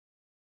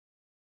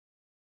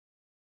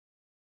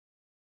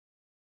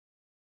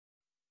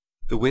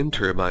The wind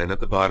turbine at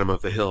the bottom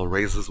of the hill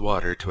raises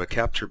water to a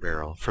capture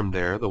barrel. From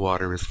there, the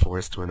water is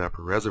forced to an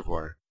upper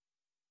reservoir.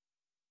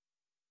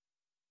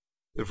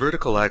 The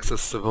vertical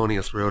axis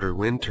Savonius Rotor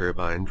wind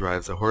turbine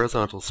drives a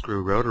horizontal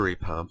screw rotary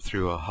pump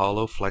through a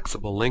hollow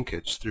flexible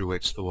linkage through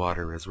which the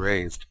water is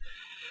raised.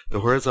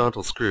 The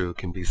horizontal screw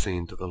can be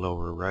seen to the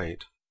lower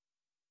right.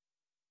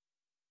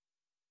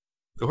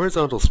 The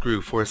horizontal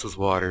screw forces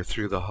water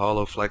through the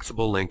hollow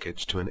flexible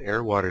linkage to an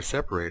air water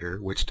separator,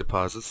 which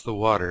deposits the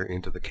water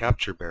into the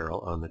capture barrel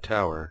on the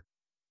tower.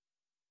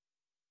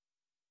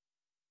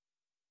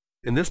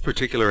 In this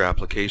particular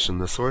application,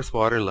 the source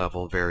water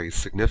level varies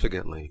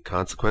significantly.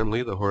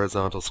 Consequently, the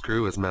horizontal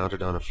screw is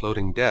mounted on a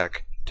floating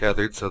deck,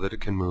 tethered so that it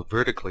can move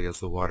vertically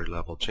as the water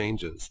level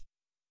changes.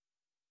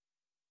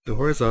 The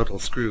horizontal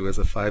screw is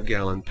a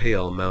 5-gallon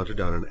pail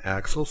mounted on an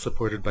axle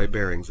supported by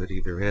bearings at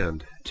either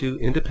end. Two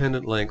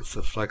independent lengths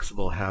of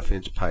flexible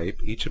half-inch pipe,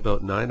 each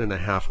about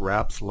 9½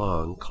 wraps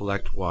long,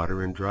 collect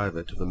water and drive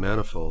it to the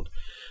manifold.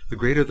 The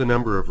greater the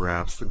number of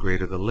wraps, the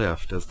greater the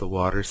lift, as the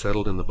water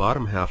settled in the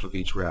bottom half of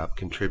each wrap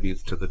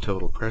contributes to the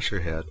total pressure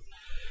head.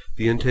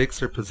 The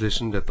intakes are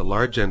positioned at the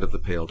large end of the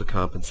pail to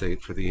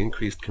compensate for the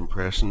increased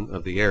compression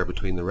of the air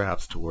between the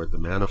wraps toward the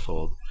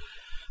manifold.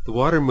 The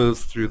water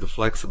moves through the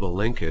flexible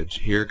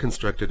linkage, here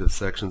constructed of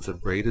sections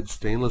of braided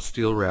stainless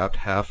steel wrapped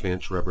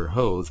half-inch rubber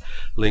hose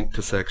linked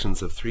to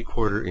sections of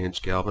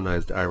 3/4-inch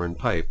galvanized iron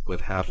pipe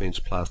with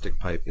half-inch plastic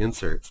pipe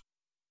inserts.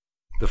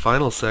 The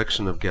final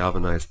section of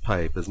galvanized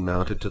pipe is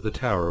mounted to the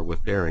tower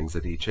with bearings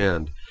at each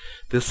end.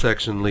 This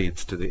section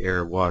leads to the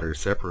air water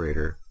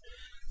separator.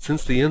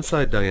 Since the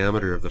inside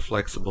diameter of the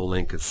flexible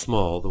link is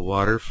small, the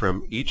water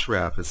from each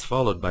wrap is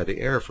followed by the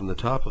air from the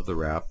top of the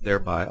wrap,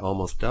 thereby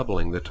almost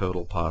doubling the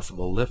total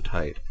possible lift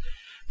height.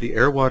 The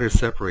air water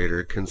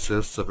separator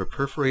consists of a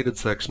perforated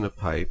section of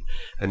pipe,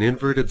 an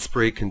inverted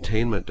spray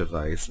containment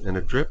device, and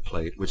a drip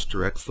plate which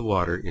directs the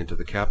water into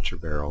the capture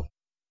barrel.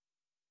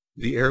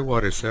 The air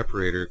water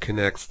separator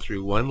connects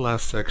through one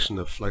last section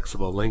of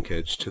flexible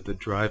linkage to the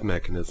drive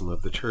mechanism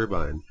of the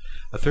turbine.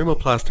 A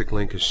thermoplastic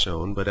link is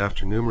shown, but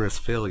after numerous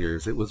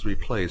failures it was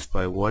replaced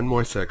by one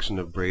more section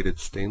of braided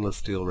stainless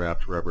steel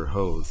wrapped rubber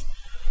hose.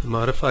 The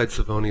modified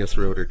Savonius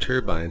Rotor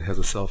turbine has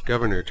a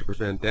self-governor to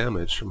prevent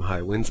damage from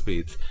high wind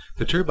speeds.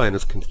 The turbine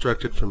is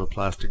constructed from a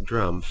plastic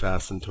drum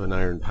fastened to an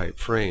iron pipe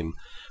frame.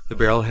 The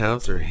barrel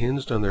halves are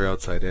hinged on their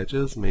outside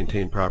edges,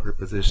 maintain proper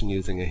position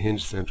using a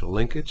hinged central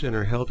linkage, and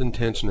are held in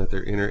tension at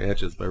their inner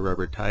edges by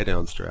rubber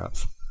tie-down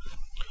straps.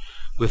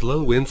 With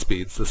low wind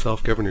speeds, the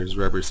self-governor's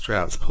rubber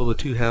straps pull the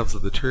two halves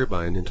of the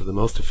turbine into the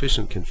most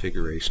efficient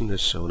configuration,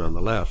 as shown on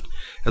the left.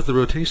 As the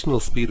rotational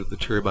speed of the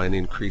turbine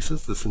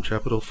increases, the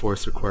centripetal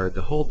force required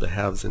to hold the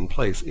halves in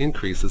place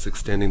increases,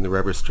 extending the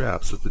rubber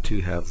straps as the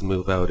two halves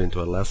move out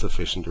into a less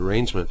efficient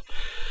arrangement.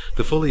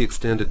 The fully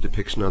extended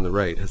depiction on the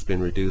right has been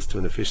reduced to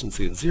an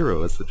efficiency of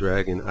 0 as the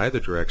drag in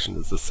either direction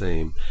is the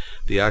same.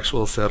 The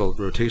actual settled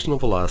rotational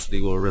velocity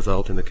will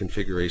result in a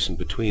configuration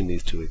between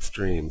these two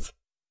extremes.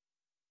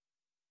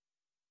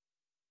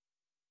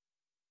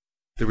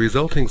 The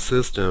resulting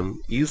system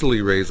easily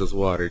raises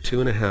water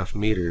 2½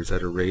 meters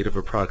at a rate of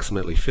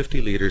approximately 50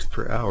 liters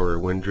per hour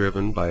when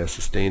driven by a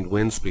sustained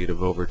wind speed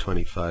of over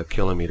 25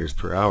 kilometers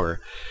per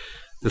hour.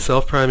 The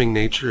self-priming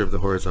nature of the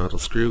horizontal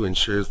screw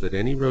ensures that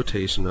any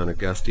rotation on a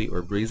gusty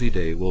or breezy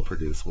day will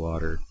produce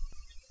water.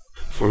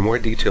 For more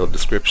detailed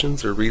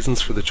descriptions or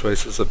reasons for the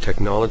choices of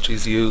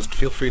technologies used,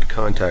 feel free to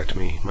contact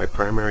me. My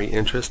primary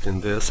interest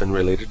in this and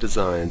related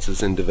designs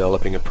is in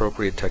developing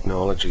appropriate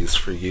technologies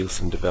for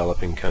use in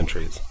developing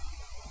countries.